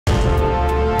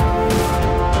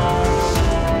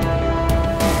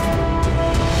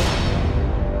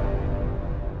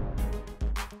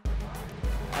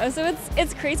So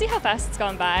it's crazy how fast it's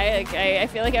gone by. Like I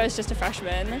feel like I was just a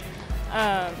freshman,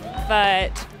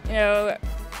 but you know,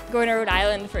 going to Rhode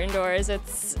Island for indoors,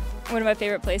 it's one of my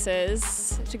favorite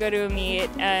places to go to a meet,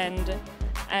 and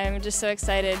I'm just so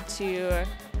excited to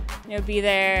be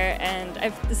there. And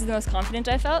this is the most confident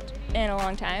I've felt in a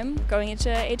long time going into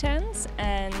A10s,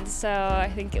 and so I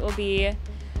think it will be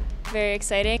very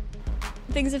exciting.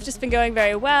 Things have just been going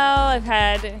very well. I've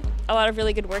had a lot of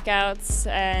really good workouts,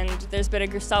 and there's been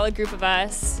a solid group of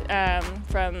us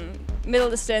from middle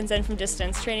distance and from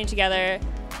distance training together.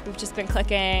 We've just been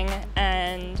clicking,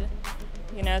 and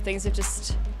things have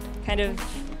just kind of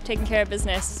taken care of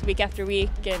business week after week,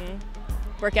 and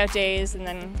workout days, and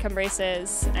then come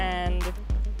races, and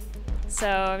so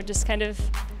I'm just kind of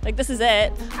like, this is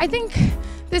it. I think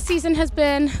this season has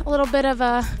been a little bit of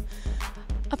a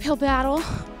uphill battle,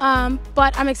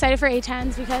 but I'm excited for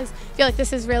A10s because I feel like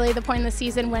this is really the point in the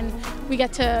season when we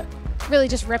get to really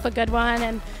just rip a good one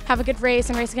and have a good race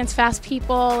and race against fast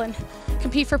people and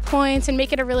compete for points and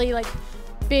make it a really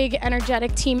big,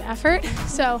 energetic team effort.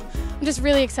 So I'm just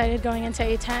really excited going into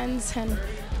A10s, and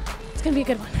it's gonna be a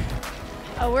good one.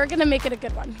 Oh, we're gonna make it a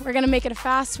good one. We're gonna make it a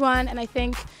fast one, and I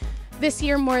think this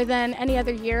year more than any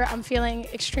other year, I'm feeling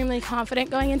extremely confident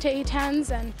going into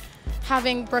A10s, and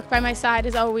having Brooke by my side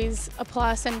is always a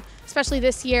plus, and especially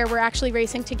this year, we're actually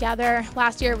racing together.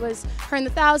 Last year it was her in the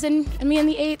 1,000 and me in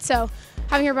the 8, so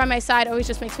having her by my side always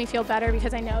just makes me feel better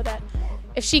because I know that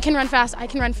if she can run fast, I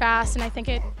can run fast, and I think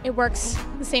it works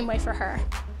the same way for her.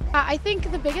 I think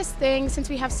the biggest thing, since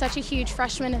we have such a huge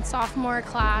freshman and sophomore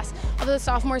class, although the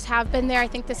sophomores have been there, I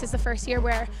think this is the first year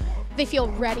where they feel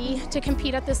ready to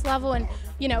compete at this level, and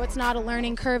it's not a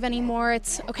learning curve anymore.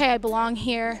 It's okay, I belong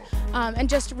here, and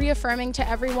just reaffirming to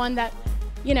everyone that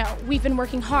we've been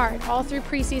working hard all through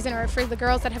preseason, or for the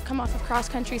girls that have come off of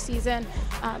cross-country season,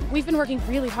 we've been working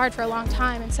really hard for a long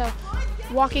time, and so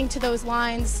walking to those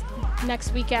lines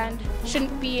next weekend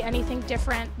shouldn't be anything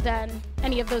different than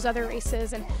any of those other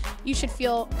races, and you should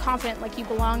feel confident like you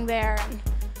belong there. And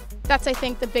that's, I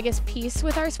think, the biggest piece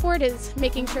with our sport, is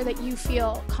making sure that you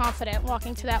feel confident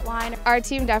walking to that line. Our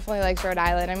team definitely likes Rhode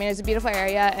Island. I mean, it's a beautiful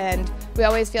area, and we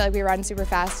always feel like we run super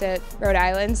fast at Rhode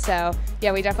Island, so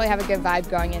yeah, we definitely have a good vibe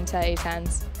going into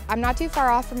A10s. I'm not too far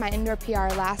off from my indoor PR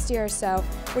last year, so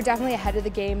we're definitely ahead of the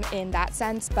game in that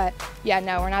sense, but yeah,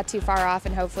 no, we're not too far off,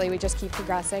 and hopefully we just keep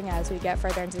progressing as we get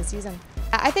further into the season.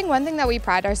 I think one thing that we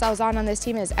pride ourselves on this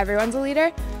team is everyone's a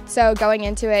leader. So going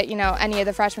into it, any of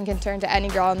the freshmen can turn to any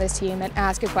girl on this team and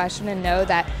ask a question and know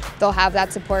that they'll have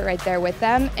that support right there with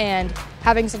them. And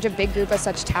having such a big group of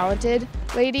such talented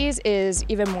ladies is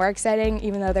even more exciting,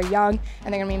 even though they're young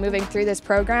and they're going to be moving through this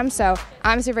program. So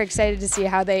I'm super excited to see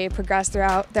how they progress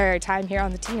throughout their time here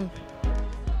on the team.